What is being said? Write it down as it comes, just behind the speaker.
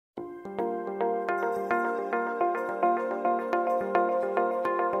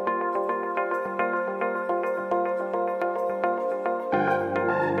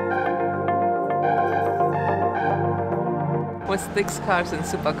With 6 cars in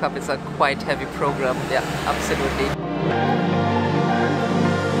Supercup, it's a quite heavy program. Yeah, absolutely.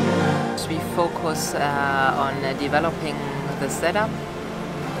 We focus on developing the setup,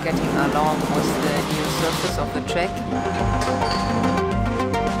 getting along with the new surface of the track.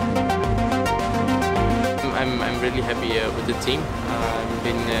 I'm really happy with the team. I've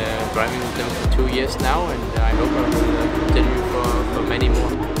been driving with them for 2 years now, and I hope I will continue for many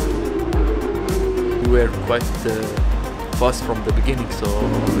more. We were quite fast from the beginning, so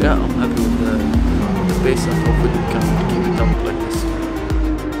yeah, I'm happy with the pace and hopefully we can keep it up like this.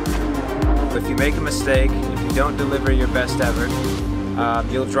 If you make a mistake, if you don't deliver your best effort,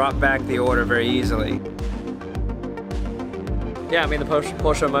 you'll drop back the order very easily. Yeah, I mean the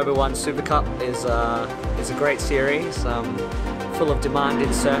Porsche Mobil1 Supercup is a great series, full of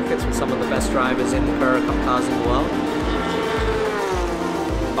demanding circuits with some of the best drivers in the Pro Cup cars in the world.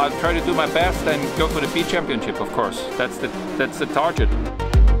 I'll try to do my best and go for the P Championship, of course. That's the target.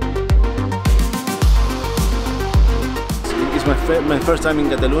 It's my first time in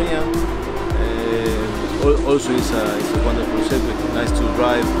Catalonia. Also, it's a wonderful circuit, nice to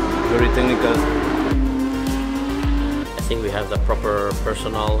drive, very technical. I think we have the proper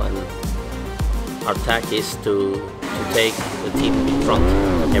personnel, and our tack is to take the team in front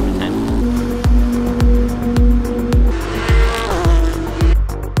every time.